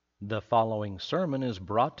The following sermon is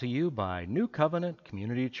brought to you by New Covenant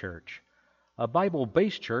Community Church, a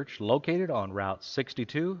Bible-based church located on Route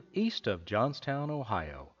 62 east of Johnstown,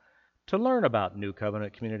 Ohio. To learn about New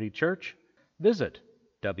Covenant Community Church, visit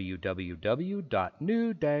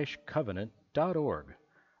www.new-covenant.org.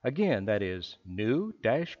 Again, that is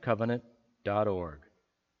new-covenant.org.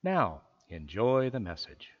 Now, enjoy the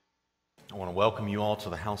message. I want to welcome you all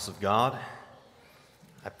to the house of God.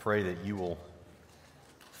 I pray that you will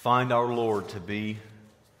find our Lord to be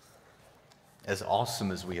as awesome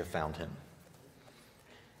as we have found him,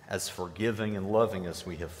 as forgiving and loving as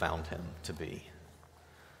we have found him to be,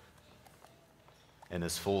 and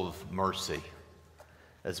as full of mercy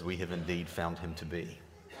as we have indeed found him to be.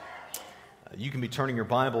 You can be turning your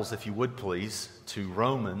Bibles, if you would please, to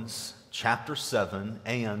Romans chapter 7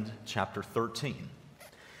 and chapter 13.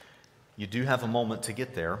 You do have a moment to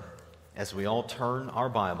get there as we all turn our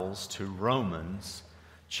Bibles to Romans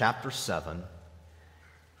chapter 7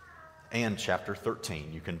 and chapter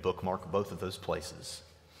 13. You can bookmark both of those places.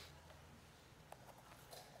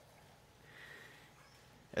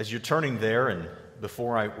 As you're turning there, and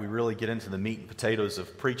before we really get into the meat and potatoes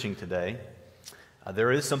of preaching today,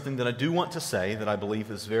 there is something that I do want to say that I believe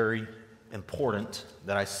is very important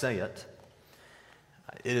that I say it.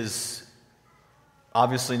 It is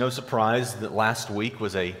obviously no surprise that last week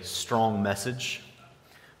was a strong message,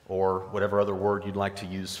 or whatever other word you'd like to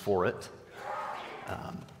use for it.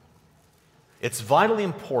 It's vitally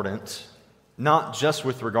important, not just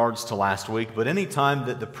with regards to last week, but any time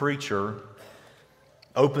that the preacher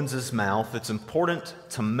opens his mouth, it's important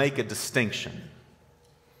to make a distinction.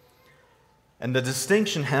 And the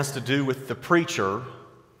distinction has to do with the preacher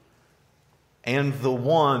and the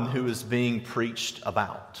one who is being preached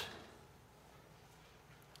about.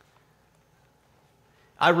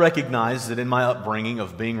 I recognize that in my upbringing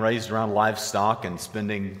of being raised around livestock and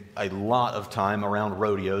spending a lot of time around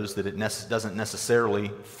rodeos, that it doesn't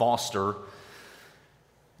necessarily foster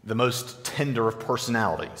the most tender of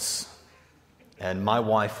personalities. And my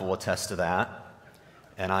wife will attest to that.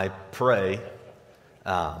 And I pray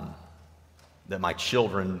that my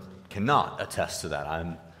children cannot attest to that.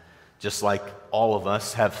 I'm just like all of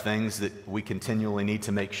us have things that we continually need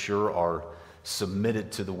to make sure are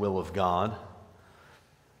submitted to the will of God.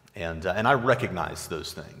 And I recognize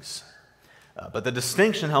those things. But the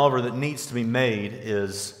distinction, however, that needs to be made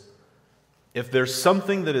is if there's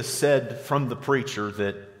something that is said from the preacher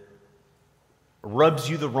that rubs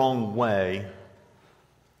you the wrong way,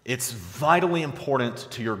 it's vitally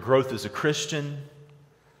important to your growth as a Christian.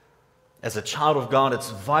 As a child of God, it's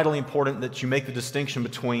vitally important that you make the distinction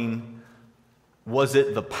between, was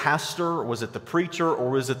it the pastor, or was it the preacher, or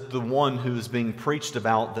was it the one who is being preached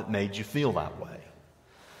about that made you feel that way?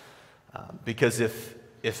 Because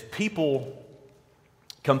if people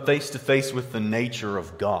come face to face with the nature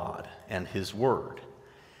of God and His Word,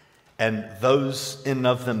 and those in and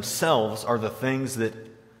of themselves are the things that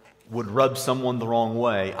would rub someone the wrong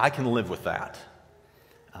way, I can live with that.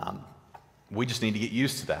 We just need to get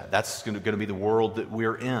used to that. That's going to be the world that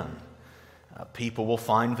we're in. People will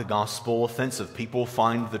find the gospel offensive. People will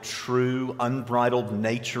find the true, unbridled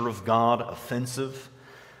nature of God offensive.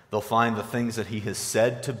 They'll find the things that He has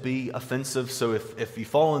said to be offensive. So if you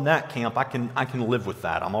fall in that camp, I can live with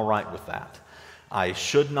that. I'm all right with that. I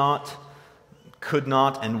should not, could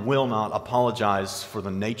not, and will not apologize for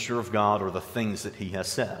the nature of God or the things that He has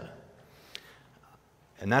said.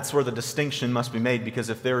 And that's where the distinction must be made, because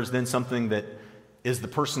if there is then something that is the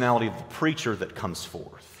personality of the preacher that comes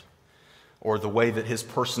forth, or the way that his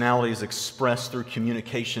personality is expressed through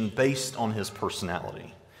communication based on his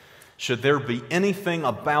personality, should there be anything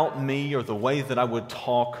about me or the way that I would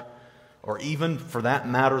talk, or even for that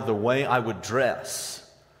matter the way I would dress,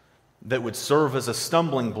 that would serve as a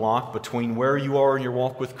stumbling block between where you are in your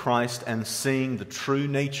walk with Christ and seeing the true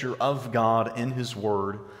nature of God in His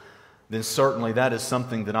Word, then certainly that is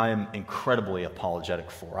something that I am incredibly apologetic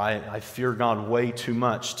for. I fear God way too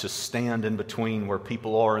much to stand in between where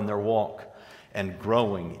people are in their walk and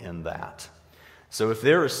growing in that. So if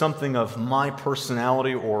there is something of my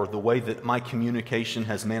personality or the way that my communication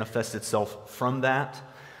has manifested itself from that,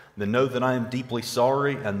 then know that I am deeply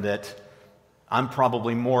sorry and that I'm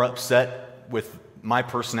probably more upset with my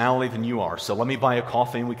personality than you are. So let me buy a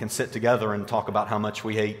coffee and we can sit together and talk about how much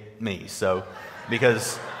we hate me. So,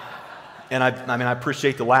 because, and I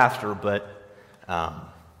appreciate the laughter, but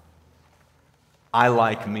I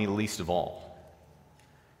like me least of all.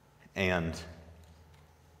 And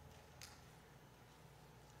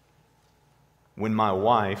when my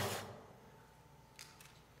wife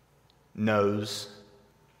knows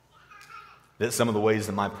that some of the ways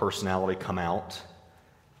that my personality come out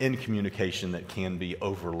in communication that can be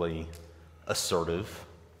overly assertive.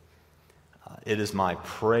 It is my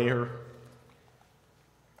prayer,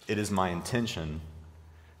 it is my intention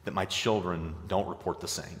that my children don't report the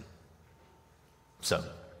same. So,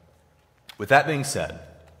 with that being said,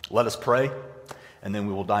 let us pray, and then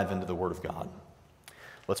we will dive into the Word of God.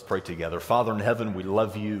 Let's pray together. Father in heaven, we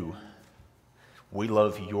love you. We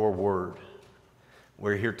love your Word.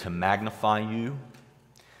 We're here to magnify you.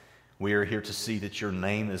 We are here to see that your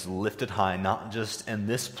name is lifted high, not just in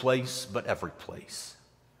this place, but every place.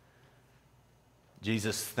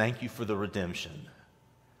 Jesus, thank you for the redemption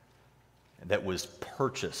that was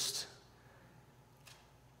purchased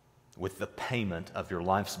with the payment of your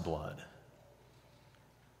life's blood.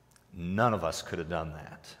 None of us could have done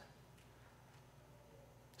that.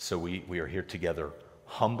 So we are here together,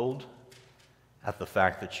 humbled at the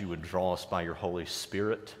fact that you would draw us by your Holy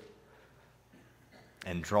Spirit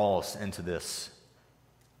and draw us into this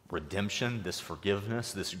redemption, this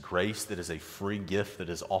forgiveness, this grace that is a free gift that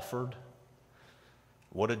is offered.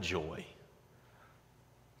 What a joy.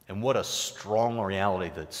 And what a strong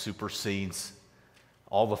reality that supersedes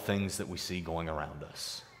all the things that we see going around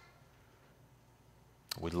us.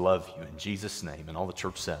 We love you in Jesus' name, and all the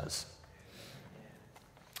church says.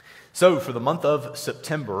 So, for the month of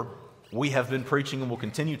September, we have been preaching and will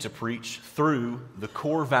continue to preach through the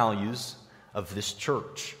core values of this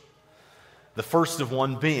church. The first of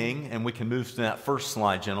one being, and we can move to that first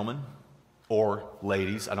slide, gentlemen, or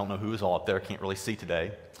ladies, I don't know who is all up there, I can't really see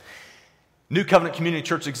today. New Covenant Community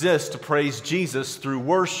Church exists to praise Jesus through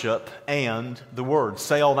worship and the Word.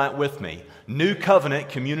 Say all that with me. New Covenant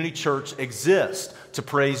Community Church exists to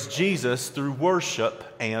praise Jesus through worship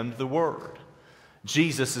and the Word.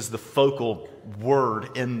 Jesus is the focal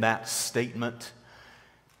word in that statement.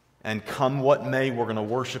 And come what may, we're going to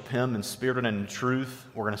worship Him in spirit and in truth.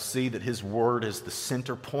 We're going to see that His Word is the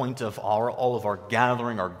center point of all of our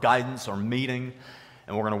gathering, our guidance, our meeting.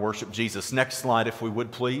 And we're going to worship Jesus. Next slide, if we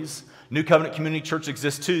would, please. New Covenant Community Church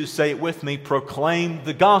exists too. Say it with me. Proclaim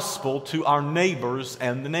the gospel to our neighbors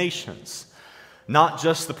and the nations. Not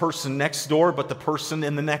just the person next door, but the person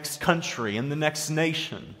in the next country, in the next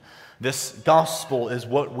nation. This gospel is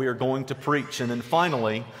what we're going to preach. And then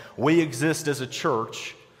finally, we exist as a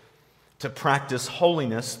church to practice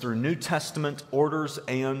holiness through New Testament orders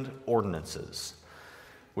and ordinances,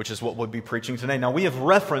 which is what we'll be preaching today. Now, we have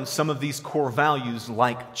referenced some of these core values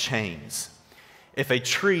like chains. If a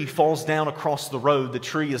tree falls down across the road, the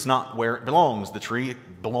tree is not where it belongs. The tree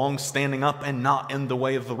belongs standing up and not in the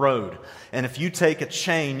way of the road. And if you take a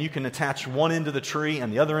chain, you can attach one end of the tree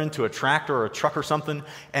and the other end to a tractor or a truck or something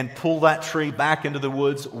and pull that tree back into the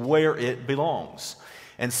woods where it belongs.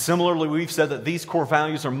 And similarly, we've said that these core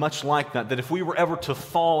values are much like that if we were ever to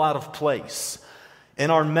fall out of place in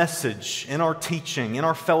our message, in our teaching, in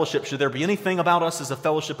our fellowship, should there be anything about us as a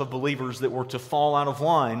fellowship of believers that were to fall out of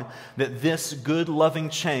line, that this good, loving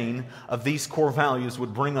chain of these core values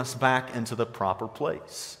would bring us back into the proper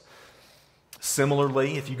place.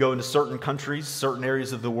 Similarly, if you go into certain countries, certain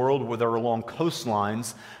areas of the world where they're along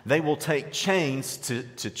coastlines, they will take chains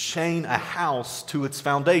to chain a house to its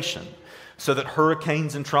foundation so that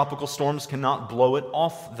hurricanes and tropical storms cannot blow it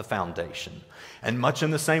off the foundation. And much in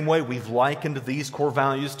the same way, we've likened these core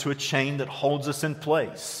values to a chain that holds us in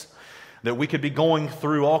place. That we could be going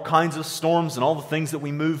through all kinds of storms and all the things that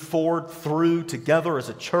we move forward through together as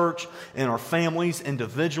a church, in our families,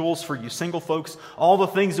 individuals, for you single folks, all the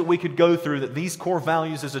things that we could go through, that these core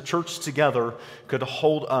values as a church together could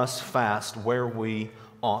hold us fast where we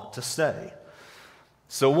ought to stay.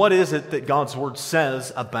 So what is it that God's Word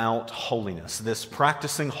says about holiness? This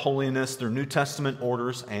practicing holiness through New Testament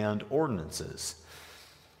orders and ordinances.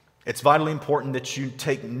 It's vitally important that you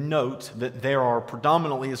take note that there are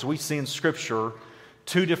predominantly, as we see in Scripture,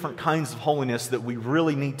 two different kinds of holiness that we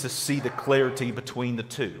really need to see the clarity between the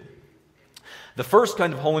two. The first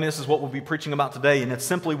kind of holiness is what we'll be preaching about today, and it's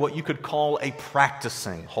simply what you could call a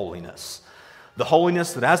practicing holiness. The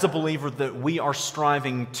holiness that as a believer that we are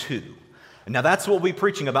striving to. Now that's what we'll be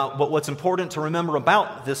preaching about, but what's important to remember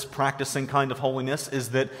about this practicing kind of holiness is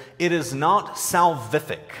that it is not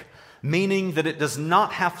salvific, meaning that it does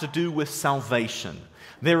not have to do with salvation.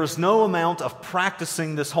 There is no amount of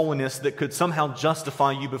practicing this holiness that could somehow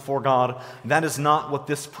justify you before God. That is not what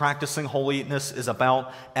this practicing holiness is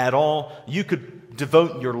about at all. You could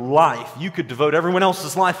devote your life, you could devote everyone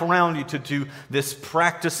else's life around you to this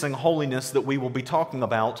practicing holiness that we will be talking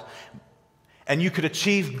about. And you could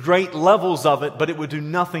achieve great levels of it, but it would do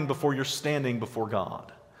nothing before you're standing before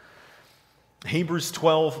God. Hebrews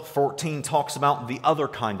 12:14 talks about the other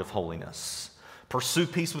kind of holiness. Pursue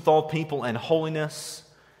peace with all people and holiness,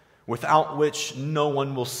 without which no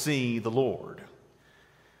one will see the Lord.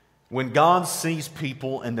 When God sees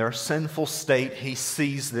people in their sinful state, He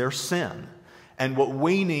sees their sin. And what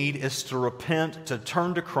we need is to repent, to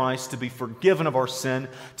turn to Christ, to be forgiven of our sin,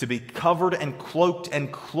 to be covered and cloaked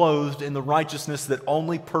and clothed in the righteousness that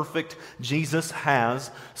only perfect Jesus has,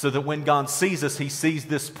 so that when God sees us, He sees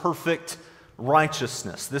this perfect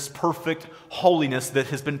righteousness, this perfect holiness that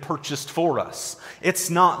has been purchased for us. It's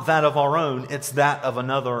not that of our own, it's that of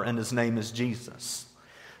another, and His name is Jesus.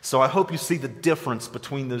 So I hope you see the difference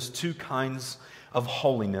between those two kinds of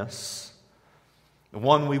holiness. The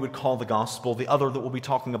one we would call the gospel, the other that we'll be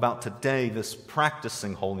talking about today, this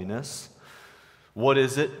practicing holiness. What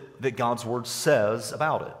is it that God's Word says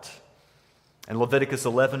about it? In Leviticus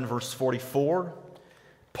 11, verse 44,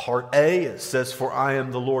 part A, it says, "For I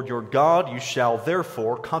am the Lord your God, you shall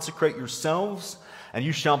therefore consecrate yourselves, and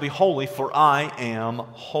you shall be holy, for I am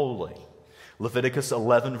holy." Leviticus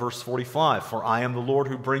 11, verse 45, "For I am the Lord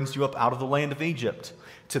who brings you up out of the land of Egypt,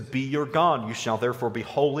 to be your God. You shall therefore be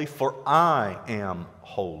holy, for I am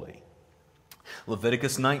holy."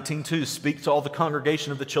 Leviticus 19:2, "Speak to all the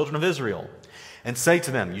congregation of the children of Israel, and say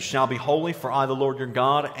to them, you shall be holy, for I, the Lord your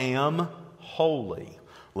God, am holy."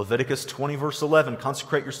 Leviticus 20, verse 11,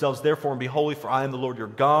 "Consecrate yourselves therefore and be holy, for I am the Lord your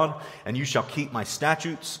God, and you shall keep my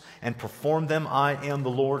statutes and perform them. I am the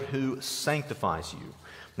Lord who sanctifies you."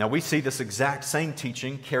 Now we see this exact same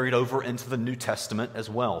teaching carried over into the New Testament as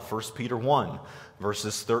well. 1 Peter 1,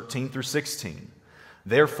 verses 13 through 16.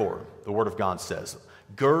 "Therefore," the Word of God says,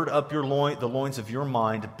 "gird up the loins of your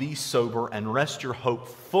mind, be sober, and rest your hope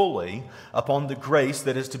fully upon the grace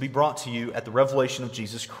that is to be brought to you at the revelation of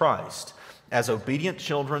Jesus Christ. As obedient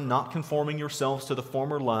children, not conforming yourselves to the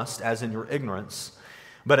former lust as in your ignorance,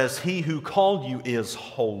 but as He who called you is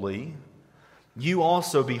holy, you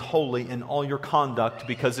also be holy in all your conduct,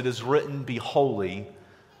 because it is written, be holy,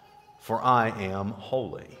 for I am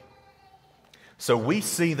holy." So we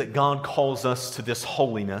see that God calls us to this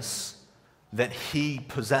holiness that He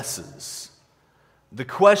possesses. The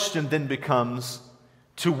question then becomes,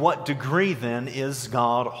 to what degree then is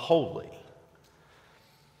God holy?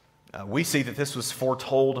 We see that this was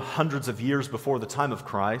foretold hundreds of years before the time of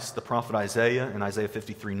Christ. The prophet Isaiah in Isaiah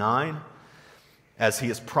 53:9, as he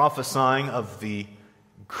is prophesying of the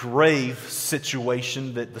grave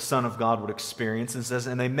situation that the Son of God would experience, and says,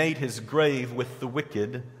 "And they made His grave with the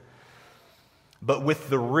wicked, but with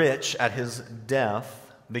the rich at His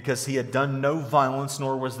death, because He had done no violence,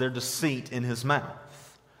 nor was there deceit in His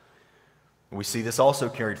mouth." We see this also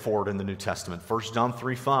carried forward in the New Testament. 1 John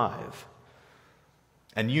 3:5,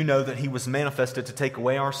 "And you know that He was manifested to take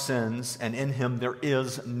away our sins, and in Him there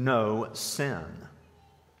is no sin."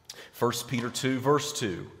 1 Peter 2, verse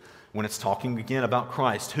 2, when it's talking again about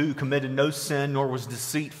Christ, "who committed no sin, nor was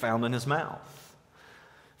deceit found in His mouth."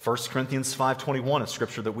 1 Corinthians 5:21, a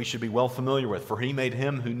scripture that we should be well familiar with. "For He made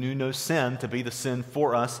Him who knew no sin to be the sin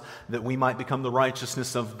for us, that we might become the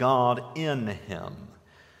righteousness of God in Him."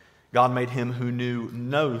 God made Him who knew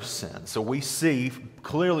no sin. So we see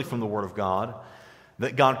clearly from the Word of God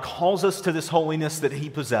that God calls us to this holiness that He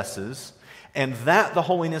possesses, and that the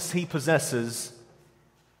holiness He possesses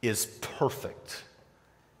is perfect.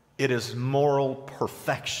 It is moral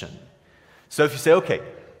perfection. So if you say, okay,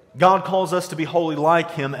 God calls us to be holy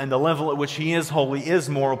like Him, and the level at which He is holy is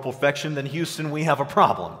moral perfection, then Houston, we have a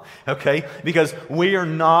problem, okay? Because we are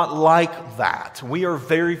not like that. We are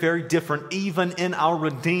very, very different, even in our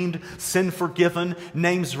redeemed, sin-forgiven,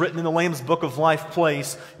 names written in the Lamb's Book of Life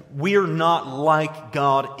place. We are not like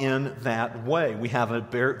God in that way. We have a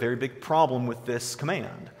very, very big problem with this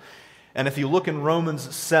command. And if you look in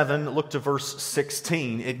Romans 7, look to verse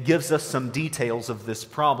 16, it gives us some details of this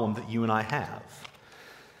problem that you and I have.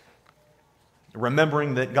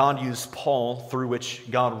 Remembering that God used Paul, through which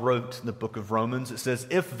God wrote the book of Romans, it says,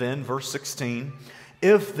 "If then," verse 16,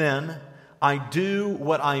 "if then I do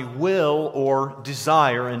what I will or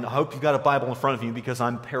desire," and I hope you've got a Bible in front of you because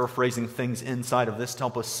I'm paraphrasing things inside of this to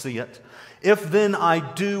help us see it. "If then I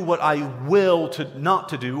do what I will not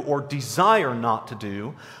to do or desire not to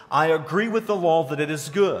do, I agree with the law that it is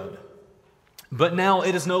good. But now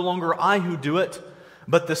it is no longer I who do it,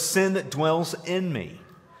 but the sin that dwells in me.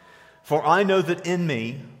 For I know that in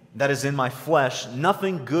me, that is in my flesh,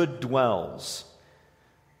 nothing good dwells.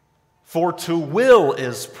 For to will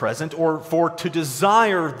is present," or for to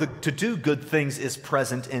desire to do good things is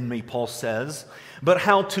present in me, Paul says. "But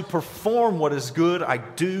how to perform what is good I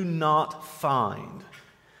do not find.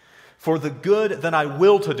 For the good that I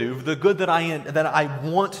will to do, the good that I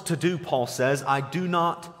want to do, Paul says, I do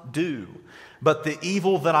not do. But the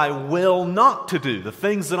evil that I will not to do, the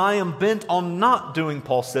things that I am bent on not doing,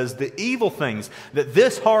 Paul says, the evil things that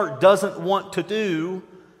this heart doesn't want to do,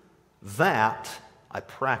 that I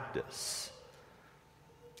practice.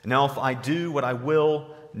 Now if I do what I will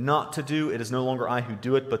not to do, it is no longer I who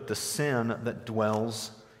do it, but the sin that dwells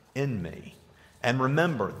in me. And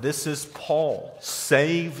remember, this is Paul,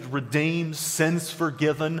 saved, redeemed, sins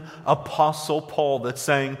forgiven, Apostle Paul, that's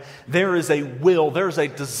saying, there is a will, there is a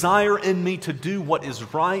desire in me to do what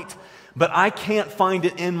is right, but I can't find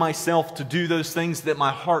it in myself to do those things that my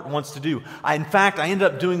heart wants to do. In fact, I end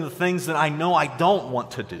up doing the things that I know I don't want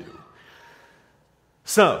to do.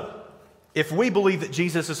 So, if we believe that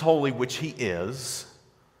Jesus is holy, which He is,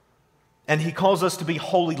 and He calls us to be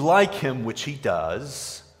holy like Him, which He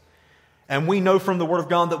does, and we know from the Word of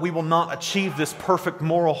God that we will not achieve this perfect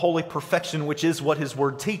moral holy perfection, which is what His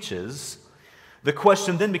Word teaches, the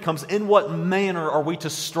question then becomes, in what manner are we to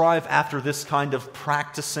strive after this kind of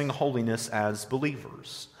practicing holiness as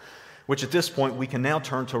believers? Which at this point we can now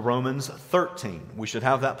turn to Romans 13. We should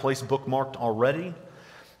have that place bookmarked already.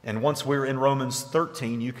 And once we're in Romans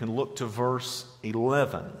 13, you can look to verse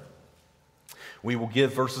 11. We will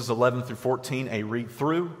give verses 11 through 14 a read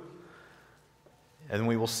through, and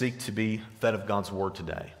we will seek to be fed of God's Word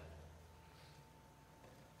today.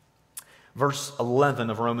 Verse 11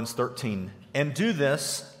 of Romans 13, and do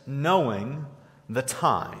this knowing the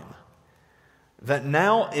time, that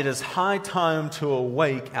now it is high time to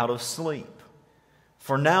awake out of sleep.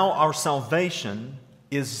 For now our salvation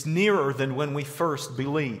is nearer than when we first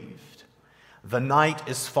believed. The night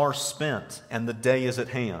is far spent, and the day is at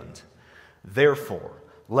hand. Therefore,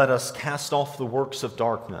 let us cast off the works of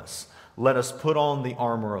darkness. Let us put on the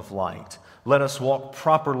armor of light. Let us walk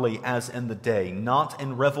properly as in the day, not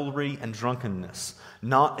in revelry and drunkenness,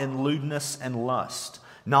 not in lewdness and lust,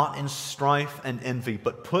 not in strife and envy,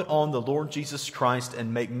 but put on the Lord Jesus Christ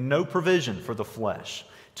and make no provision for the flesh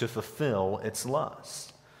to fulfill its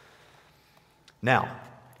lust. Now,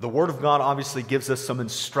 the Word of God obviously gives us some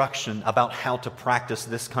instruction about how to practice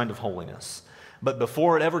this kind of holiness. But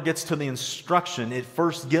before it ever gets to the instruction, it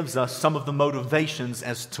first gives us some of the motivations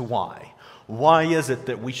as to why. Why is it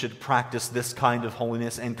that we should practice this kind of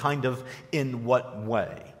holiness, and kind of in what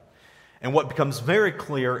way? And what becomes very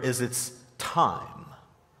clear is its time.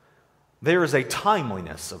 There is a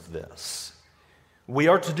timeliness of this. We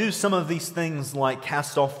are to do some of these things like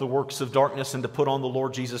cast off the works of darkness and to put on the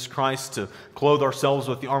Lord Jesus Christ, to clothe ourselves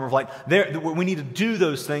with the armor of light. We need to do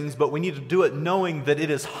those things, but we need to do it knowing that it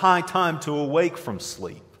is high time to awake from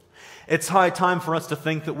sleep. It's high time for us to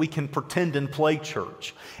think that we can pretend and play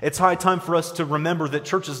church. It's high time for us to remember that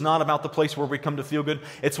church is not about the place where we come to feel good.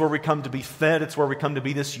 It's where we come to be fed. It's where we come to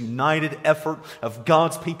be this united effort of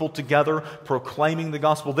God's people together proclaiming the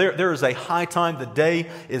gospel. There is a high time.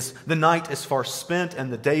 The night is far spent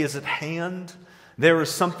and the day is at hand. There is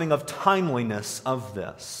something of timeliness of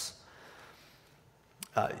this.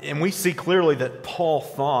 And we see clearly that Paul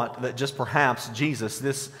thought that just perhaps Jesus,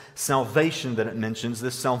 this salvation that it mentions,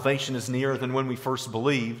 this salvation is nearer than when we first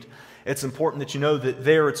believed. It's important that you know that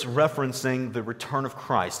there it's referencing the return of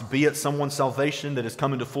Christ, be it someone's salvation that has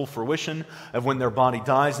come into full fruition of when their body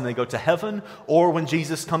dies and they go to heaven, or when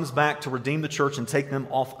Jesus comes back to redeem the church and take them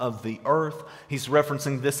off of the earth. He's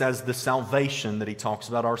referencing this as the salvation that he talks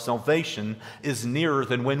about. Our salvation is nearer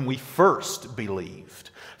than when we first believed.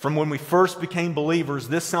 From when we first became believers,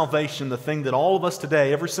 this salvation, the thing that all of us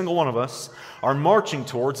today, every single one of us, are marching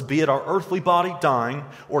towards, be it our earthly body dying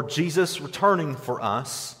or Jesus returning for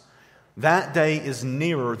us, that day is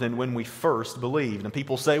nearer than when we first believed. And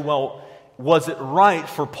people say, well, was it right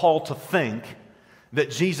for Paul to think that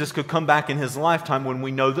Jesus could come back in his lifetime when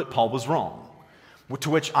we know that Paul was wrong? To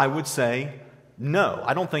which I would say, no,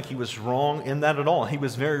 I don't think he was wrong in that at all. He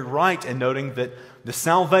was very right in noting that the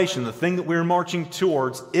salvation, the thing that we're marching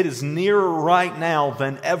towards, it is nearer right now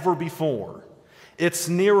than ever before. It's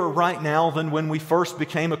nearer right now than when we first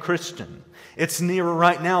became a Christian. It's nearer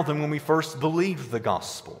right now than when we first believed the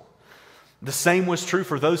gospel. The same was true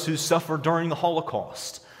for those who suffered during the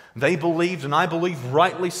Holocaust. They believed, and I believe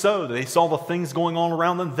rightly so, they saw the things going on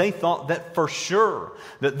around them. They thought that for sure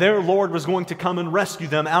that their Lord was going to come and rescue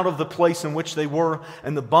them out of the place in which they were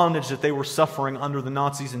and the bondage that they were suffering under the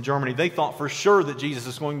Nazis in Germany. They thought for sure that Jesus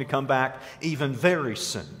is going to come back even very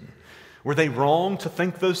soon. Were they wrong to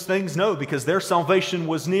think those things? No, because their salvation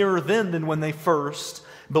was nearer then than when they first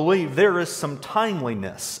believed. There is some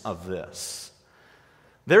timeliness of this.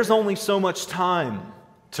 There's only so much time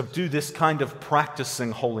to do this kind of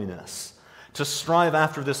practicing holiness. to strive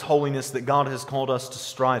after this holiness that God has called us to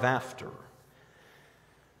strive after.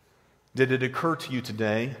 Did it occur to you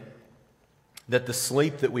today that the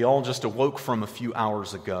sleep that we all just awoke from a few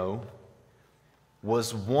hours ago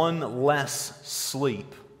was one less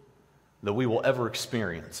sleep that we will ever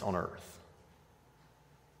experience on earth?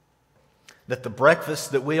 That the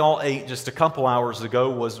breakfast that we all ate just a couple hours ago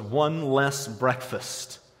was one less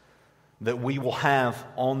breakfast that we will have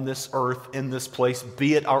on this earth, in this place,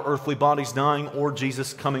 be it our earthly bodies dying or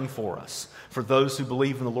Jesus coming for us, for those who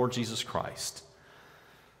believe in the Lord Jesus Christ.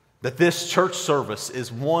 That this church service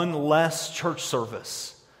is one less church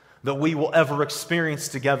service that we will ever experience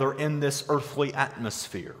together in this earthly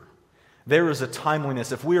atmosphere. There is a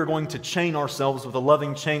timeliness. If we are going to chain ourselves with a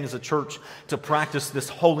loving chain as a church to practice this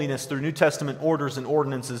holiness through New Testament orders and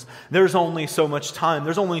ordinances, there's only so much time.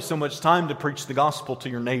 There's only so much time to preach the gospel to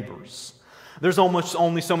your neighbors. There's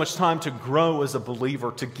only so much time to grow as a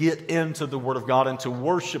believer, to get into the Word of God and to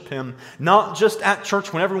worship Him, not just at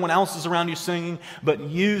church when everyone else is around you singing, but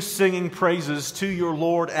you singing praises to your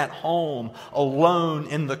Lord at home, alone,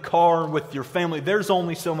 in the car with your family. There's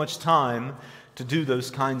only so much time to do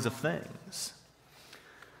those kinds of things.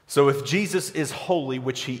 So if Jesus is holy,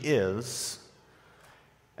 which He is,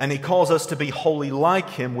 and He calls us to be holy like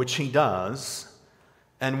Him, which He does,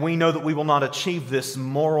 and we know that we will not achieve this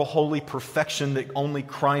moral, holy perfection that only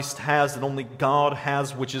Christ has, that only God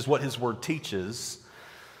has, which is what His Word teaches,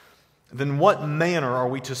 then what manner are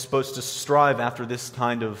we supposed to strive after this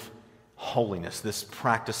kind of holiness, this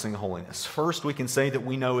practicing holiness? First, we can say that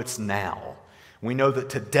we know it's now. We know that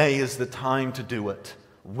today is the time to do it,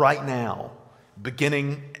 right now,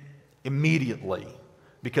 beginning immediately,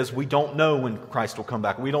 because we don't know when Christ will come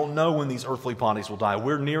back. We don't know when these earthly bodies will die.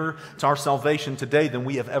 We're nearer to our salvation today than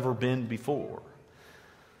we have ever been before.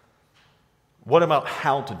 What about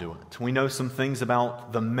how to do it? We know some things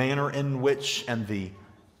about the manner in which and the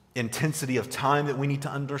intensity of time that we need to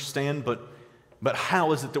understand, but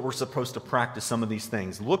how is it that we're supposed to practice some of these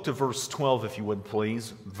things? Look to verse 12, if you would,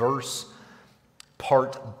 please.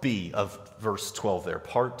 Part B of verse 12 there,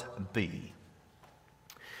 part B,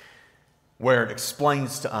 where it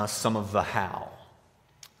explains to us some of the how.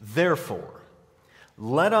 Therefore,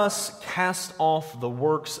 let us cast off the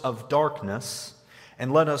works of darkness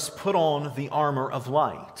and let us put on the armor of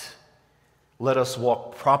light. Let us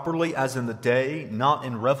walk properly as in the day, not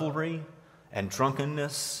in revelry and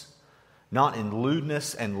drunkenness, not in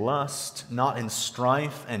lewdness and lust, not in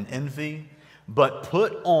strife and envy, but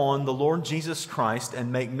put on the Lord Jesus Christ and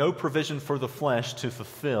make no provision for the flesh to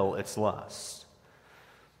fulfill its lust.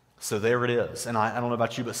 So there it is. And I don't know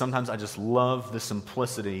about you, but sometimes I just love the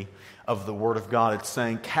simplicity of the Word of God. It's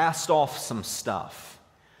saying, cast off some stuff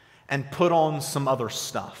and put on some other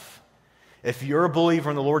stuff. If you're a believer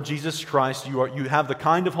in the Lord Jesus Christ, you have the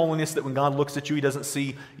kind of holiness that when God looks at you, He doesn't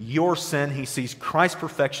see your sin. He sees Christ's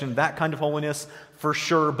perfection, that kind of holiness for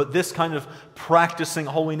sure. But this kind of practicing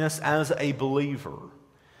holiness as a believer,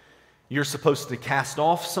 you're supposed to cast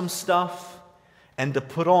off some stuff and to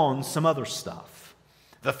put on some other stuff.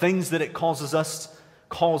 The things that it calls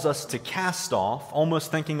us to cast off, almost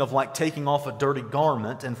thinking of like taking off a dirty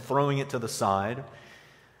garment and throwing it to the side.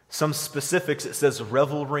 Some specifics, it says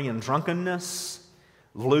revelry and drunkenness,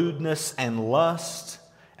 lewdness and lust,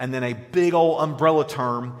 and then a big old umbrella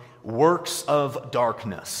term, works of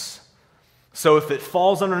darkness. So if it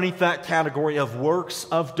falls underneath that category of works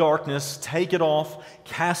of darkness, take it off,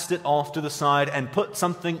 cast it off to the side, and put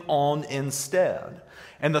something on instead.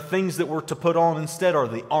 And the things that we're to put on instead are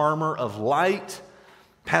the armor of light.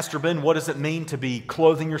 Pastor Ben, what does it mean to be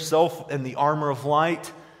clothing yourself in the armor of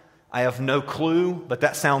light? I have no clue, but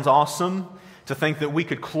that sounds awesome. To think that we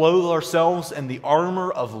could clothe ourselves in the armor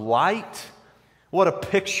of light. What a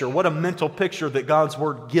picture, what a mental picture that God's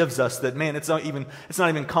Word gives us, that man, we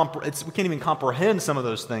can't even comprehend some of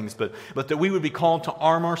those things, but that we would be called to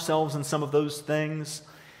arm ourselves in some of those things.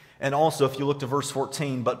 And also, if you look to verse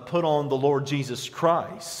 14, but put on the Lord Jesus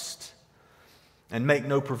Christ and make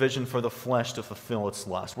no provision for the flesh to fulfill its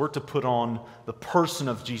lust. We're to put on the person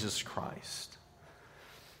of Jesus Christ.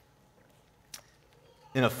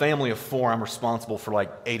 In a family of 4, I'm responsible for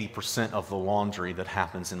like 80% of the laundry that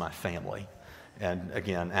happens in my family. And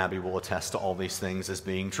again, Abby will attest to all these things as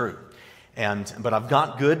being true. But I've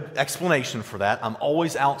got good explanation for that. I'm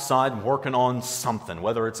always outside working on something,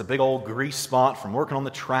 whether it's a big old grease spot from working on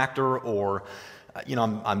the tractor or,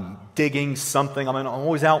 I'm digging something. I'm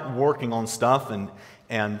always out working on stuff.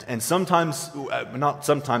 And sometimes, not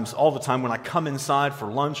sometimes, all the time when I come inside for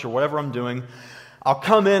lunch or whatever I'm doing, I'll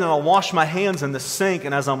come in and I'll wash my hands in the sink,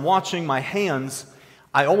 and as I'm washing my hands,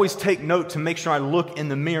 I always take note to make sure I look in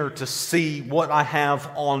the mirror to see what I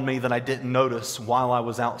have on me that I didn't notice while I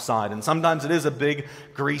was outside. And sometimes it is a big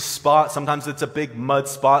grease spot. Sometimes it's a big mud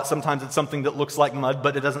spot. Sometimes it's something that looks like mud,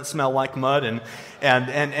 but it doesn't smell like mud. And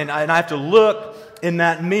I have to look in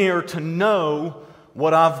that mirror to know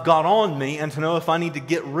what I've got on me and to know if I need to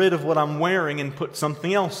get rid of what I'm wearing and put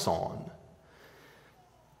something else on.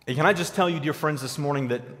 And can I just tell you, dear friends, this morning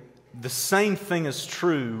that the same thing is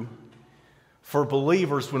true for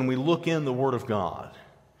believers when we look in the Word of God.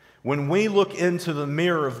 When we look into the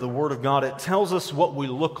mirror of the Word of God, it tells us what we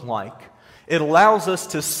look like. It allows us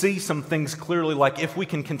to see some things clearly, like if we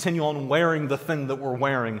can continue on wearing the thing that we're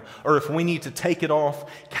wearing, or if we need to take it off,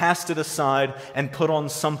 cast it aside, and put on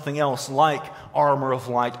something else like armor of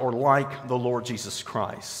light or like the Lord Jesus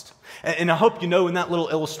Christ. And I hope you know in that little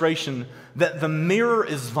illustration that the mirror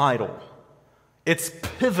is vital. It's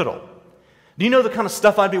pivotal. Do you know the kind of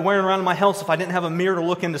stuff I'd be wearing around in my house if I didn't have a mirror to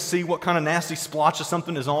look in to see what kind of nasty splotch of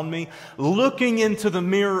something is on me? Looking into the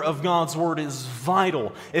mirror of God's Word is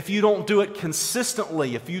vital. If you don't do it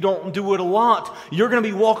consistently, if you don't do it a lot, you're going to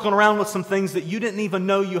be walking around with some things that you didn't even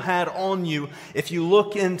know you had on you. If you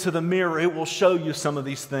look into the mirror, it will show you some of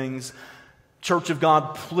these things. Church of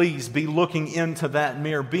God, please be looking into that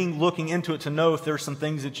mirror, looking into it to know if there's some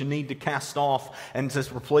things that you need to cast off and to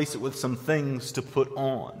replace it with some things to put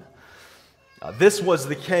on. This was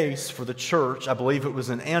the case for the church, I believe it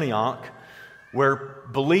was in Antioch, where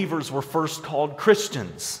believers were first called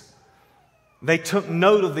Christians. They took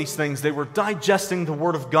note of these things. They were digesting the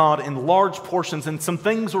Word of God in large portions, and some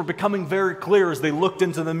things were becoming very clear as they looked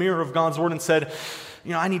into the mirror of God's Word and said,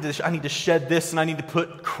 I need to shed this, and I need to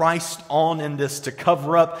put Christ on in this to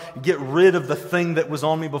cover up, get rid of the thing that was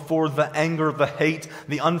on me before, the anger, the hate,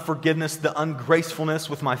 the unforgiveness, the ungracefulness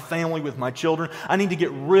with my family, with my children. I need to get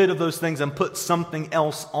rid of those things and put something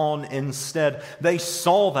else on instead. They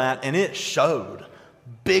saw that, and it showed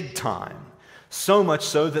big time. So much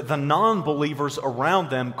so that the non-believers around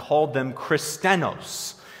them called them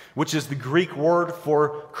Christianos, which is the Greek word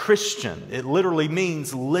for Christian. It literally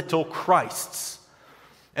means little Christs.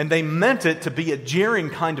 And they meant it to be a jeering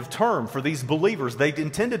kind of term for these believers. They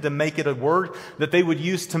intended to make it a word that they would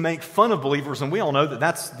use to make fun of believers. And we all know that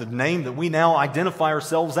that's the name that we now identify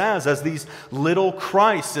ourselves as these little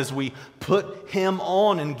Christs, as we put Him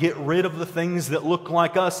on and get rid of the things that look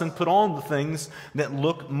like us and put on the things that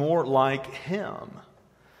look more like Him.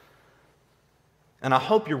 And I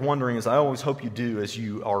hope you're wondering, as I always hope you do, as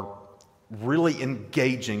you are really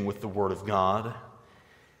engaging with the Word of God,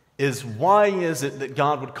 is why is it that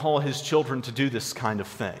God would call His children to do this kind of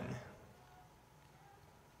thing?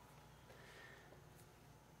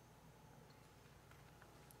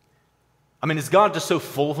 I mean, is God just so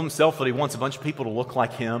full of Himself that He wants a bunch of people to look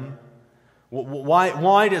like Him?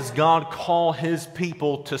 Why does God call His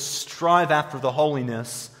people to strive after the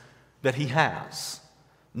holiness that He has?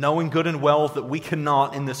 Knowing good and well that we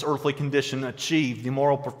cannot, in this earthly condition, achieve the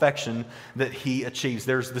moral perfection that He achieves.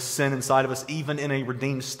 There's the sin inside of us, even in a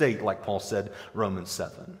redeemed state, like Paul said, Romans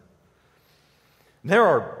 7. There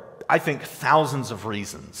are, I think, thousands of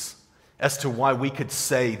reasons as to why we could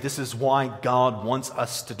say this is why God wants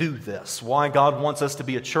us to do this, why God wants us to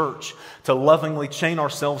be a church, to lovingly chain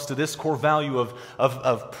ourselves to this core value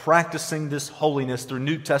of practicing this holiness through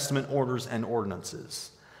New Testament orders and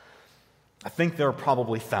ordinances. I think there are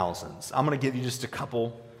probably thousands. I'm going to give you just a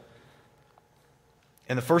couple.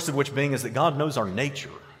 And the first of which being is that God knows our nature.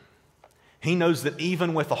 He knows that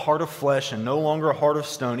even with a heart of flesh and no longer a heart of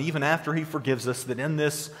stone, even after He forgives us, that in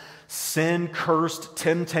this sin-cursed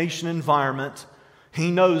temptation environment, He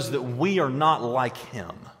knows that we are not like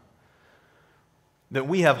Him. That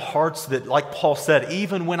we have hearts that, like Paul said,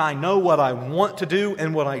 even when I know what I want to do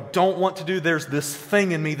and what I don't want to do, there's this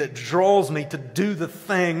thing in me that draws me to do the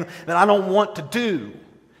thing that I don't want to do.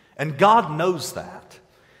 And God knows that.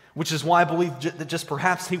 Which is why I believe that just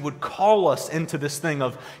perhaps He would call us into this thing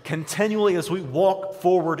of continually as we walk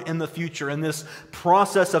forward in the future in this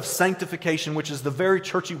process of sanctification, which is the very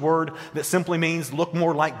churchy word that simply means look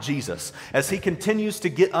more like Jesus. As He continues to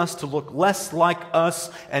get us to look less like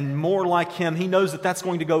us and more like Him, He knows that that's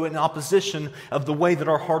going to go in opposition of the way that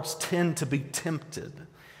our hearts tend to be tempted,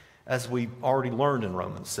 as we already learned in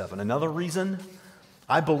Romans 7. Another reason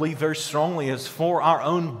I believe very strongly is for our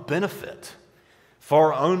own benefit,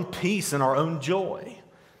 for our own peace and our own joy.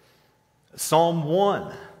 Psalm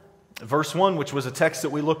 1, verse 1, which was a text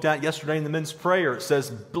that we looked at yesterday in the men's prayer, it says,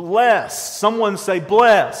 blessed. Someone say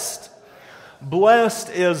blessed. Blessed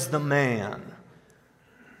is the man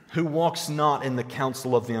who walks not in the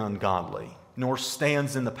counsel of the ungodly, nor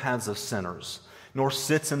stands in the paths of sinners, nor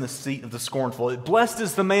sits in the seat of the scornful. Blessed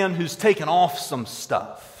is the man who's taken off some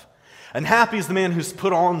stuff, and happy is the man who's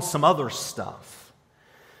put on some other stuff.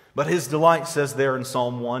 But his delight, says there in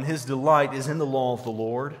Psalm 1, his delight is in the law of the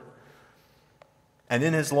Lord, and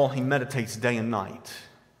in his law he meditates day and night.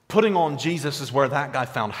 Putting on Jesus is where that guy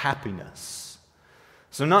found happiness.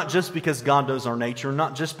 So not just because God knows our nature,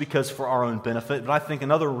 not just because for our own benefit, but I think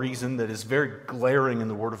another reason that is very glaring in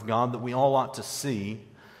the Word of God that we all ought to see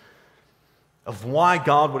of why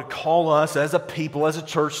God would call us as a people, as a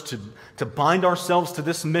church, to bind ourselves to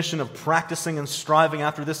this mission of practicing and striving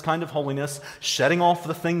after this kind of holiness, shedding off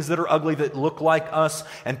the things that are ugly that look like us,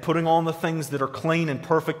 and putting on the things that are clean and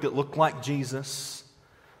perfect that look like Jesus.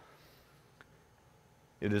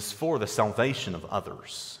 It is for the salvation of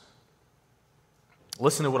others.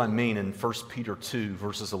 Listen to what I mean in 1 Peter 2,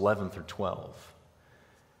 verses 11 through 12.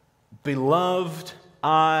 Beloved,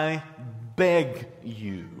 I beg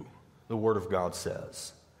you, the Word of God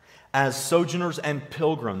says, as sojourners and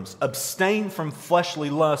pilgrims, abstain from fleshly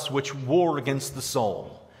lusts which war against the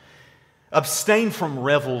soul. Abstain from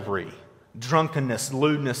revelry, drunkenness,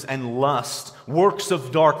 lewdness, and lust, works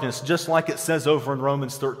of darkness, just like it says over in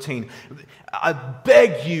Romans 13. I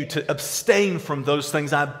beg you to abstain from those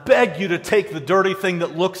things. I beg you to take the dirty thing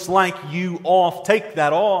that looks like you off. Take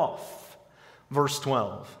that off. Verse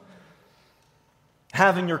 12.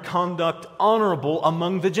 Having your conduct honorable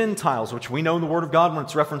among the Gentiles, which we know in the Word of God when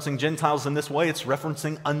it's referencing Gentiles in this way, it's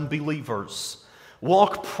referencing unbelievers.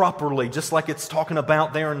 Walk properly, just like it's talking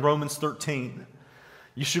about there in Romans 13.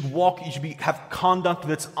 You should have conduct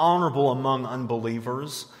that's honorable among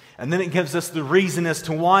unbelievers. And then it gives us the reason as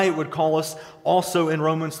to why it would call us also in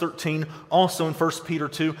Romans 13, also in 1 Peter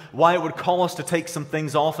 2, why it would call us to take some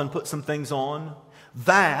things off and put some things on.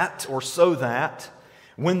 That, or so that,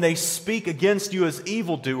 when they speak against you as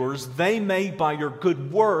evildoers, they may, by your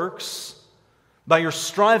good works, by your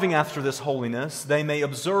striving after this holiness, they may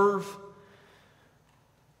observe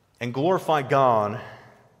and glorify God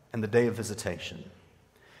in the day of visitation.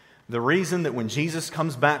 The reason that when Jesus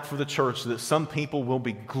comes back for the church, that some people will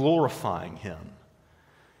be glorifying Him,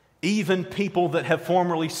 even people that have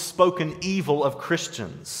formerly spoken evil of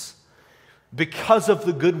Christians, because of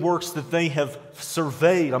the good works that they have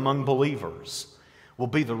surveyed among believers, will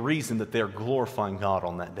be the reason that they're glorifying God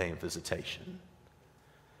on that day of visitation.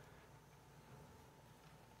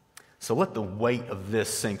 So let the weight of this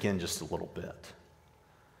sink in just a little bit.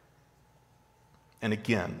 And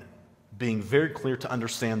again, being very clear to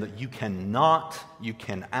understand that you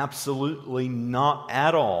can absolutely not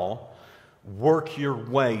at all work your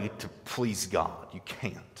way to please God. You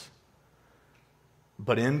can't.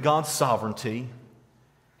 But in God's sovereignty,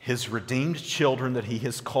 His redeemed children that He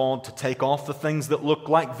has called to take off the things that look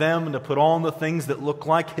like them and to put on the things that look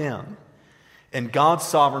like Him. In God's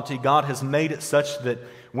sovereignty, God has made it such that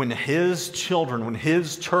when His children, when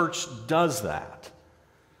His church does that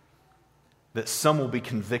some will be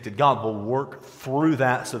convicted. God will work through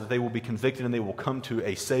that so that they will be convicted and they will come to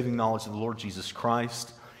a saving knowledge of the Lord Jesus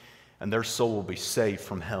Christ, and their soul will be saved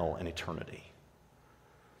from hell in eternity.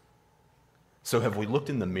 So have we looked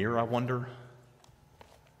in the mirror, I wonder?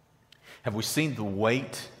 Have we seen the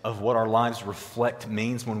weight of what our lives reflect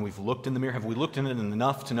means when we've looked in the mirror? Have we looked in it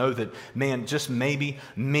enough to know that, man, just maybe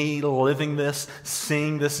me living this,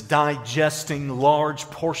 seeing this, digesting large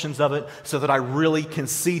portions of it so that I really can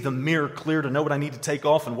see the mirror clear to know what I need to take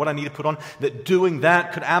off and what I need to put on, that doing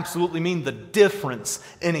that could absolutely mean the difference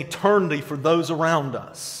in eternity for those around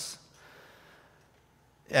us.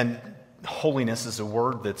 And holiness is a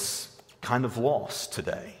word that's kind of lost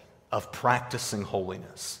today, of practicing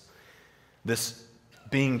holiness. This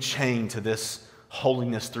being chained to this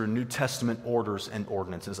holiness through New Testament orders and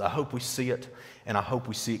ordinances. I hope we see it, and I hope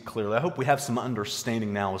we see it clearly. I hope we have some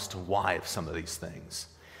understanding now as to why of some of these things.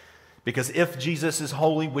 Because if Jesus is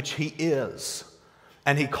holy, which He is,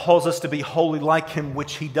 and He calls us to be holy like Him,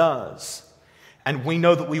 which He does, and we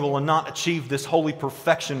know that we will not achieve this holy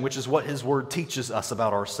perfection, which is what His Word teaches us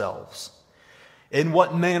about ourselves, in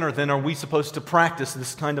what manner then are we supposed to practice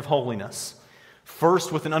this kind of holiness?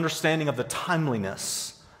 First, with an understanding of the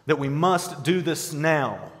timeliness, that we must do this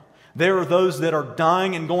now. There are those that are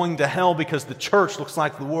dying and going to hell because the church looks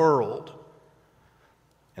like the world.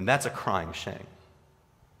 And that's a crying shame.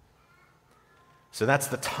 So that's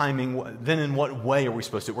the timing. Then in what way are we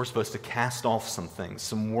supposed to? We're supposed to cast off some things,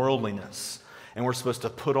 some worldliness. And we're supposed to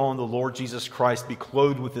put on the Lord Jesus Christ, be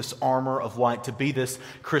clothed with this armor of light, to be this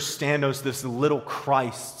Christanos, this little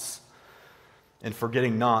Christs. And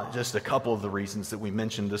forgetting not just a couple of the reasons that we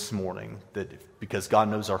mentioned this morning, that because God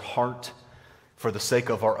knows our heart, for the sake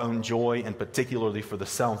of our own joy, and particularly for the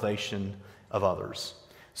salvation of others.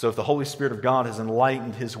 So if the Holy Spirit of God has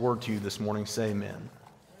enlightened His Word to you this morning, say amen.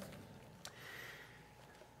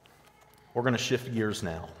 We're going to shift gears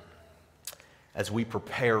now as we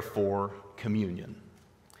prepare for communion.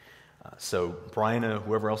 So Brian and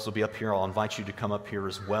whoever else will be up here, I'll invite you to come up here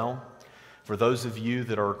as well. For those of you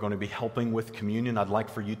that are going to be helping with communion, I'd like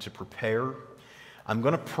for you to prepare. I'm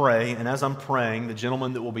going to pray, and as I'm praying, the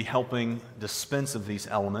gentleman that will be helping dispense of these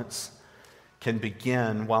elements can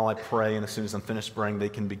begin while I pray, and as soon as I'm finished praying, they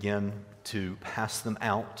can begin to pass them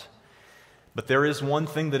out. But there is one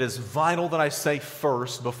thing that is vital that I say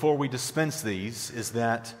first before we dispense these, is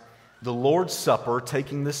that the Lord's Supper,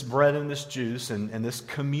 taking this bread and this juice and this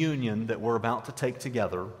communion that we're about to take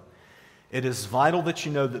together, it is vital that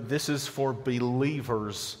you know that this is for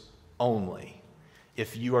believers only.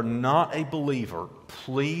 If you are not a believer,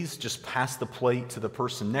 please just pass the plate to the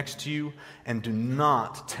person next to you and do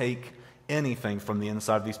not take anything from the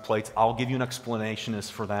inside of these plates. I'll give you an explanation as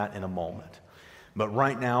for that in a moment. But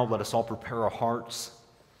right now, let us all prepare our hearts.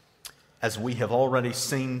 As we have already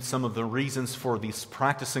seen some of the reasons for this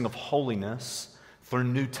practicing of holiness through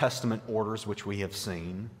New Testament orders, which we have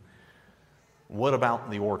seen, what about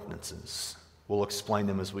the ordinances? We'll explain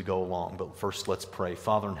them as we go along, but first let's pray.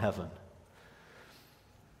 Father in heaven,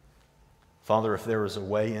 Father, if there is a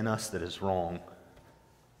way in us that is wrong,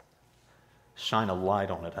 shine a light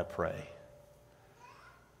on it, I pray.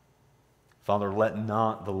 Father, let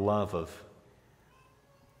not the love of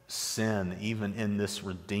sin, even in this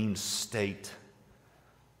redeemed state,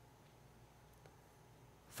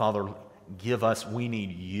 Father, give us, we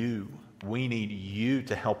need you. We need you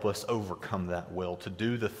to help us overcome that will, to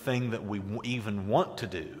do the thing that we even want to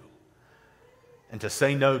do, and to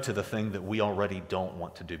say no to the thing that we already don't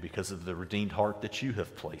want to do because of the redeemed heart that you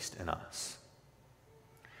have placed in us.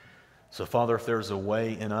 So, Father, if there's a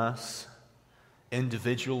way in us,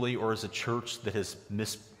 individually or as a church, that has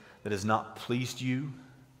not pleased you,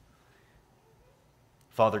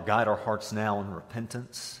 Father, guide our hearts now in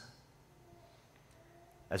repentance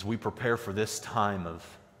as we prepare for this time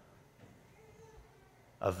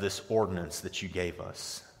of this ordinance that you gave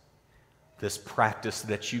us, this practice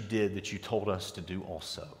that you did, that you told us to do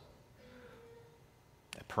also.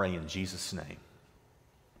 I pray in Jesus' name.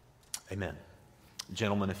 Amen.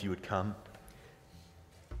 Gentlemen, if you would come.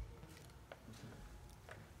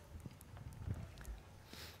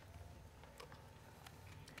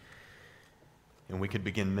 And we could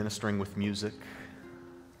begin ministering with music.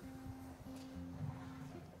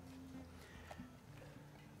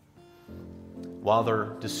 While they're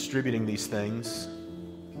distributing these things,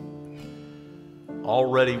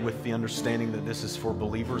 already with the understanding that this is for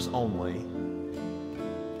believers only,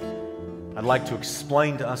 I'd like to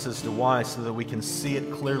explain to us as to why, so that we can see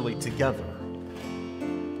it clearly together.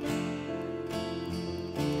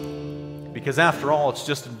 Because after all, it's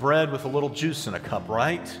just bread with a little juice in a cup,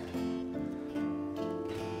 right?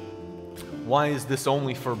 Why is this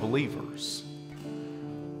only for believers?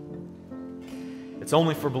 It's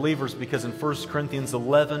only for believers because in 1 Corinthians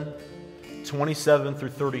 11, 27 through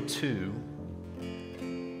 32,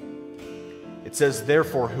 it says,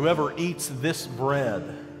 "Therefore, whoever eats this bread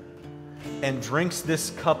and drinks this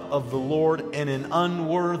cup of the Lord in an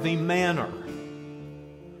unworthy manner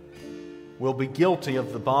will be guilty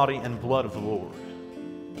of the body and blood of the Lord."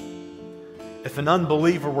 If an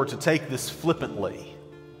unbeliever were to take this flippantly,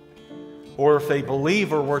 or if a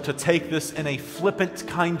believer were to take this in a flippant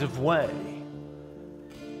kind of way,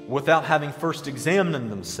 without having first examined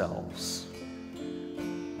themselves,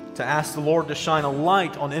 to ask the Lord to shine a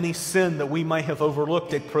light on any sin that we may have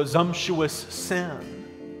overlooked, a presumptuous sin,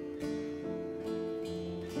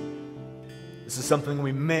 this is something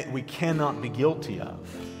we cannot be guilty of.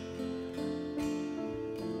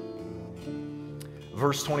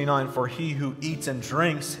 Verse 29, "For he who eats and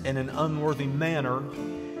drinks in an unworthy manner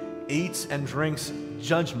eats and drinks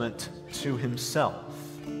judgment to himself,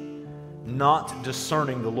 not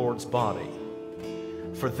discerning the Lord's body.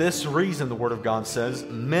 For this reason," the Word of God says,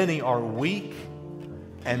 "many are weak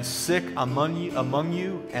and sick among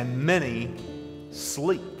you, and many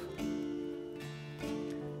sleep."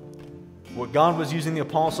 What God was using the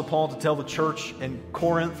Apostle Paul to tell the church in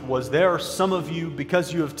Corinth was, there are some of you,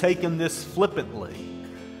 because you have taken this flippantly,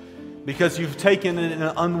 because you've taken it in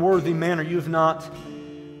an unworthy manner, you have not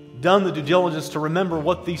done the due diligence to remember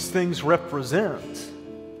what these things represent.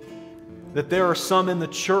 That there are some in the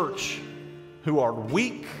church who are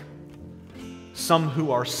weak, some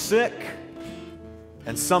who are sick,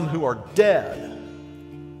 and some who are dead.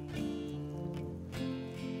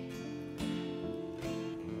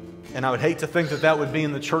 And I would hate to think that that would be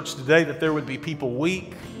in the church today, that there would be people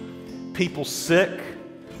weak, people sick,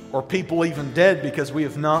 or people even dead because we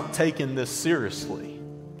have not taken this seriously,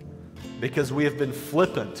 because we have been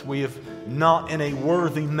flippant. We have not in a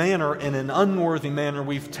worthy manner, in an unworthy manner,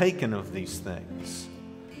 we've taken of these things.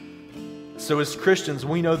 So as Christians,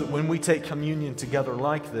 we know that when we take communion together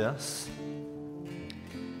like this,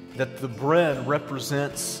 that the bread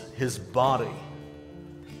represents His body,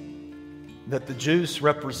 that the juice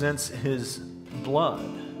represents His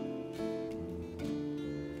blood.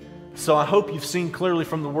 So I hope you've seen clearly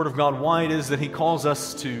from the Word of God why it is that He calls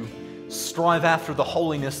us to strive after the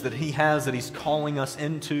holiness that He has, that He's calling us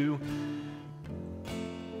into.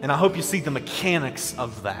 And I hope you see the mechanics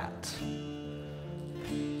of that.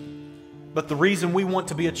 But the reason we want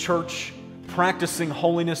to be a church practicing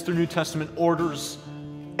holiness through New Testament orders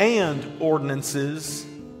and ordinances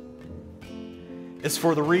is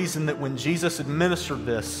for the reason that when Jesus administered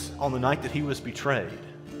this on the night that He was betrayed,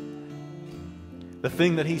 the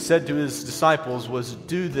thing that He said to His disciples was,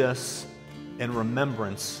 "Do this in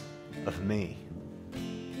remembrance of me."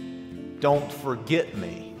 Don't forget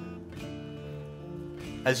me.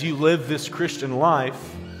 As you live this Christian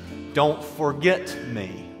life, don't forget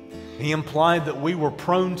me. He implied that we were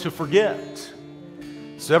prone to forget.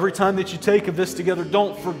 So every time that you take of this together,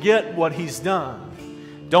 don't forget what He's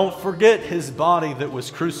done. Don't forget His body that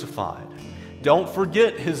was crucified. Don't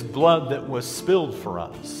forget His blood that was spilled for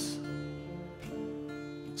us.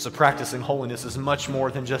 So practicing holiness is much more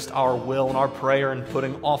than just our will and our prayer and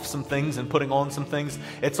putting off some things and putting on some things.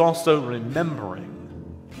 It's also remembering.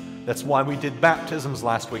 That's why we did baptisms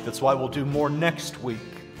last week. That's why we'll do more next week.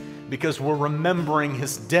 Because we're remembering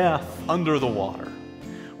His death under the water.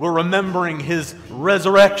 We're remembering His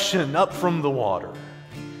resurrection up from the water.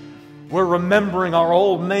 We're remembering our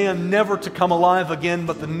old man never to come alive again,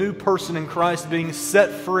 but the new person in Christ being set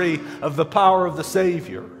free of the power of the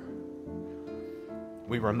Savior.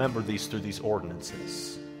 We remember these through these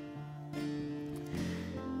ordinances.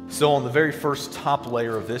 So on the very first top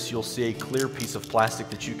layer of this, you'll see a clear piece of plastic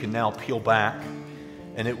that you can now peel back,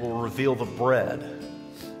 and it will reveal the bread.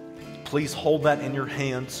 Please hold that in your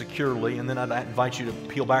hand securely, and then I'd invite you to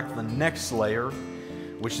peel back the next layer,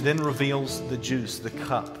 which then reveals the juice, the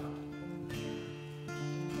cup.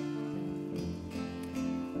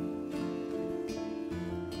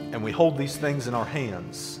 And we hold these things in our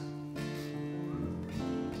hands,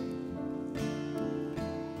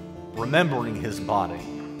 remembering His body,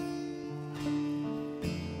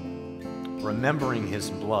 remembering His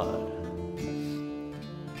blood.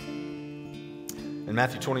 In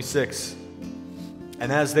Matthew 26,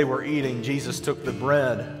 and as they were eating, Jesus took the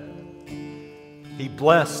bread. He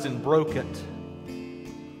blessed and broke it,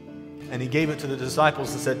 and He gave it to the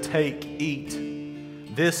disciples and said, "Take, eat.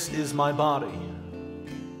 This is my body."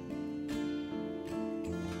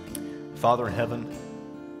 Father in heaven,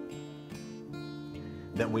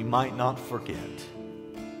 that we might not forget,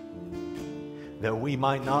 that we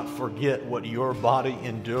might not forget what Your body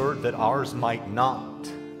endured, that ours might not.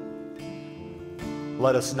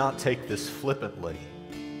 Let us not take this flippantly,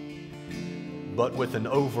 but with an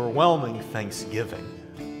overwhelming thanksgiving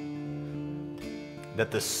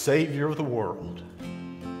that the Savior of the world,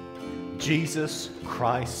 Jesus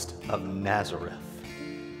Christ of Nazareth,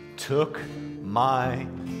 took my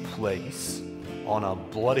place on a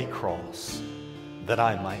bloody cross that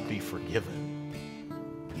I might be forgiven.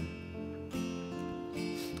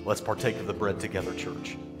 Let's partake of the bread together,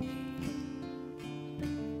 church.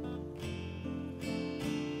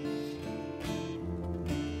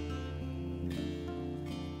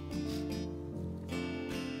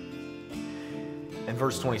 In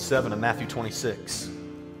verse 27 of Matthew 26,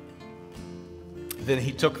 then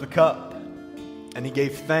He took the cup, and He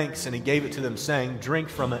gave thanks, and He gave it to them, saying, "Drink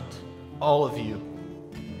from it, all of you.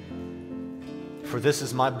 For this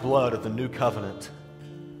is my blood of the new covenant,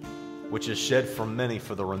 which is shed for many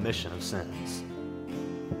for the remission of sins."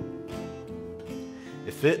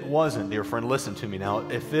 If it wasn't, dear friend, listen to me now,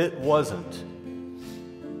 if it wasn't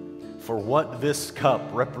for what this cup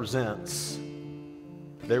represents,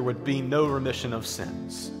 there would be no remission of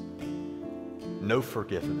sins, no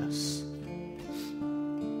forgiveness.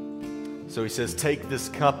 So He says, "Take this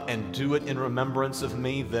cup and do it in remembrance of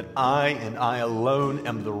me, that I and I alone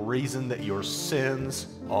am the reason that your sins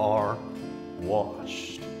are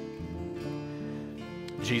washed."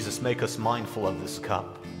 Jesus, make us mindful of this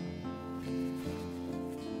cup.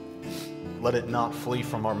 Let it not flee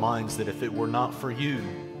from our minds that if it were not for You,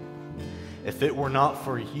 if it were not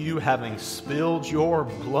for You having spilled Your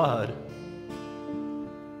blood,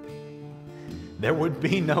 there would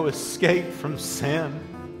be no escape from sin.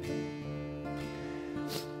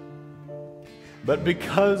 But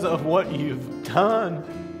because of what You've done,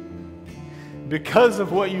 because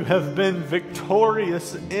of what you have been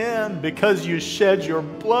victorious in, because you shed your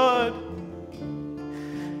blood,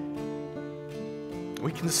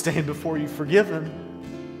 we can stand before you forgiven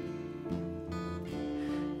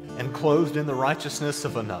and clothed in the righteousness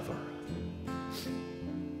of another.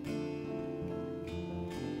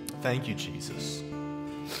 Thank you, Jesus.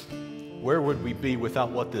 Where would we be without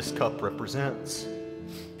what this cup represents?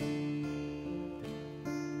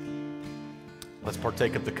 Let's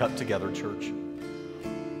partake of the cup together, church.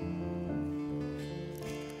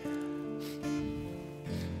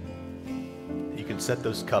 You can set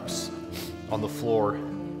those cups on the floor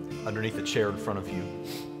underneath the chair in front of you.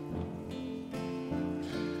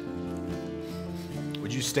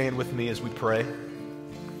 Would you stand with me as we pray?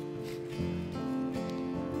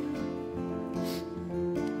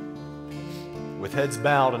 With heads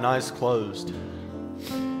bowed and eyes closed.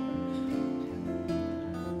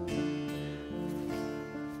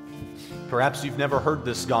 Perhaps you've never heard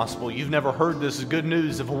this gospel. You've never heard this good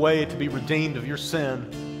news of a way to be redeemed of your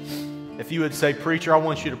sin. If you would say, "Preacher, I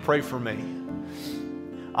want you to pray for me.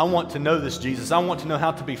 I want to know this Jesus. I want to know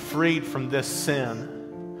how to be freed from this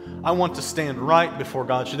sin. I want to stand right before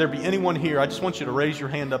God." Should there be anyone here, I just want you to raise your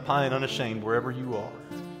hand up high and unashamed wherever you are.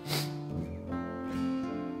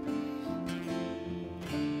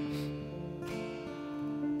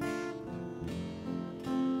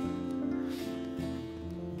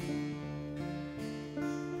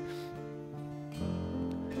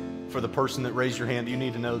 For the person that raised your hand, you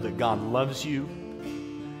need to know that God loves you,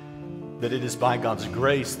 that it is by God's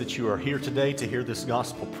grace that you are here today to hear this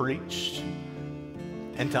gospel preached,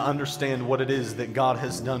 and to understand what it is that God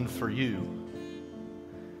has done for you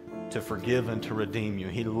to forgive and to redeem you.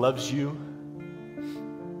 He loves you,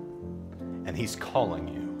 and He's calling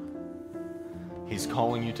you. He's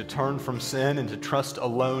calling you to turn from sin and to trust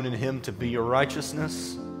alone in Him to be your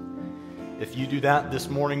righteousness. If you do that this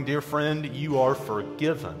morning, dear friend, you are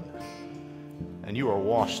forgiven and you are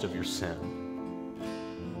washed of your sin.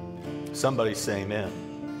 Somebody say amen.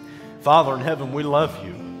 Father in heaven, we love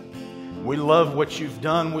you. We love what you've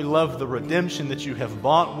done. We love the redemption that you have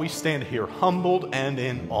bought. We stand here humbled and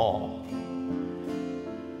in awe.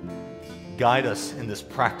 Guide us in this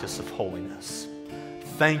practice of holiness.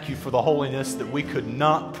 Thank you for the holiness that we could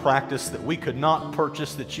not practice, that we could not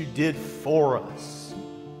purchase, that you did for us.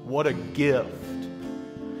 What a gift.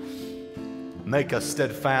 Make us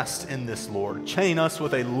steadfast in this, Lord. Chain us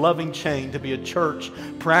with a loving chain to be a church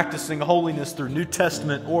practicing holiness through New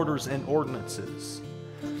Testament orders and ordinances.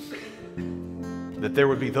 That there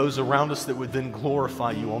would be those around us that would then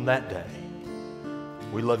glorify you on that day.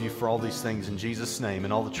 We love you for all these things in Jesus' name.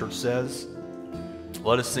 And all the church says,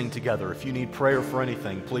 let us sing together. If you need prayer for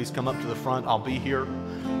anything, please come up to the front. I'll be here.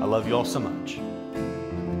 I love you all so much.